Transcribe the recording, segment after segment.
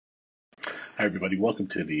Hi, everybody. Welcome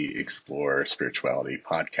to the Explore Spirituality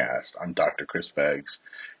podcast. I'm Dr. Chris Beggs,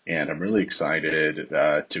 and I'm really excited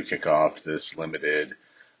to kick off this limited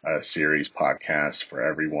series podcast for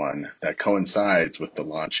everyone that coincides with the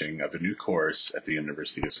launching of a new course at the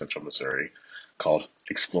University of Central Missouri called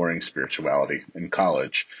Exploring Spirituality in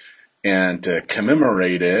College. And to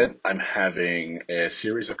commemorate it, I'm having a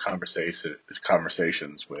series of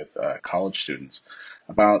conversations with college students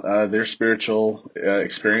about their spiritual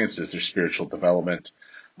experiences, their spiritual development,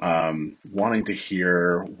 wanting to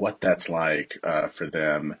hear what that's like for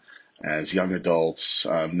them as young adults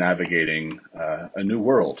navigating a new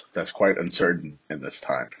world that's quite uncertain in this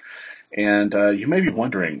time. And you may be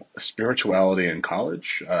wondering, spirituality in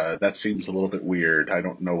college? That seems a little bit weird. I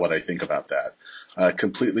don't know what I think about that.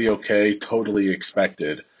 Completely okay, totally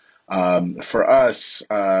expected. For us,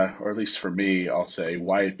 or at least for me, I'll say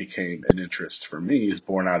why it became an interest for me is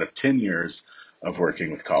born out of 10 years of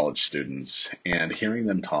working with college students and hearing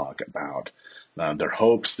them talk about their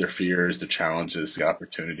hopes, their fears, the challenges, the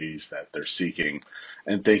opportunities that they're seeking,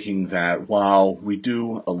 and thinking that while we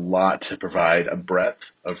do a lot to provide a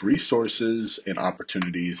breadth of resources and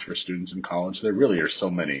opportunities for students in college, there really are so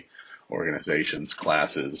many organizations,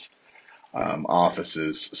 classes,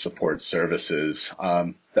 offices, support services,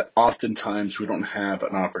 that oftentimes we don't have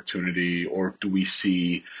an opportunity or do we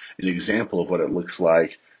see an example of what it looks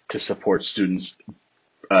like to support students'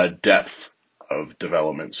 depth of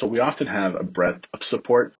development. So we often have a breadth of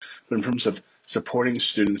support, but in terms of supporting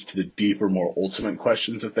students to the deeper, more ultimate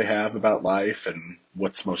questions that they have about life and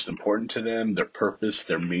what's most important to them, their purpose,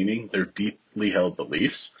 their meaning, their deeply held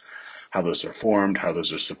beliefs, how those are formed, how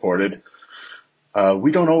those are supported.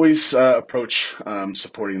 We don't always approach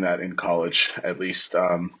supporting that in college, at least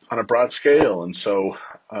on a broad scale. And so,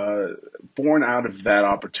 born out of that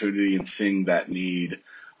opportunity and seeing that need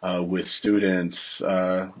with students,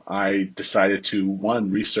 I decided to,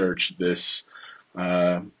 one, research this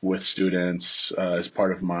with students as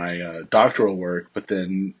part of my doctoral work, but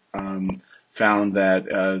then found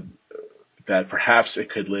that perhaps it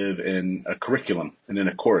could live in a curriculum and in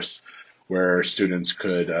a course where students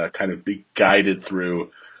could kind of be guided through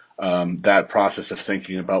that process of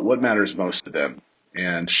thinking about what matters most to them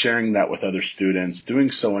and sharing that with other students, doing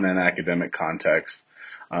so in an academic context,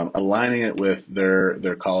 aligning it with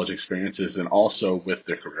their college experiences and also with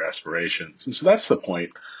their career aspirations. And so that's the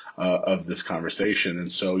point of this conversation. And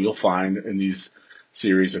so you'll find in these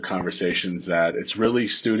series of conversations that it's really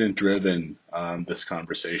student driven, this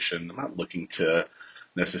conversation. I'm not looking to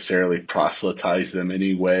necessarily proselytize them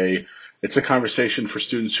anyway. It's a conversation for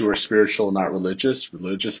students who are spiritual, not religious,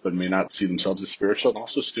 but may not see themselves as spiritual, and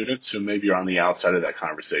also students who maybe are on the outside of that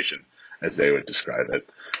conversation, as they would describe it.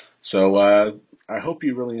 So I hope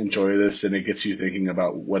you really enjoy this and it gets you thinking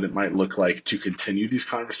about what it might look like to continue these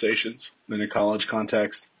conversations in a college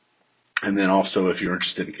context. And then also, if you're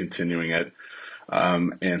interested in continuing it,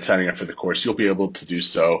 and signing up for the course, you'll be able to do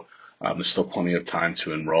so. There's still plenty of time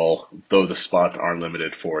to enroll, though the spots are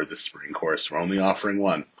limited for the spring course. We're only offering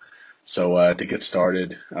one. So to get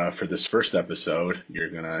started for this first episode, you're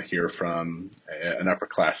going to hear from an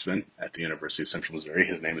upperclassman at the University of Central Missouri.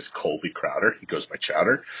 His name is Colby Crowder. He goes by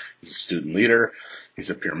Chowder. He's a student leader. He's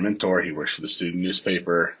a peer mentor. He works for the student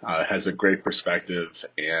newspaper, has a great perspective,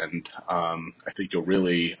 and I think you'll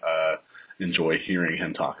really enjoy hearing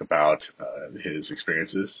him talk about his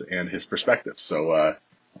experiences and his perspective. So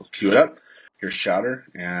I'll cue it up. Here's Chowder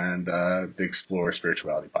and the Explore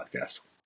Spirituality podcast.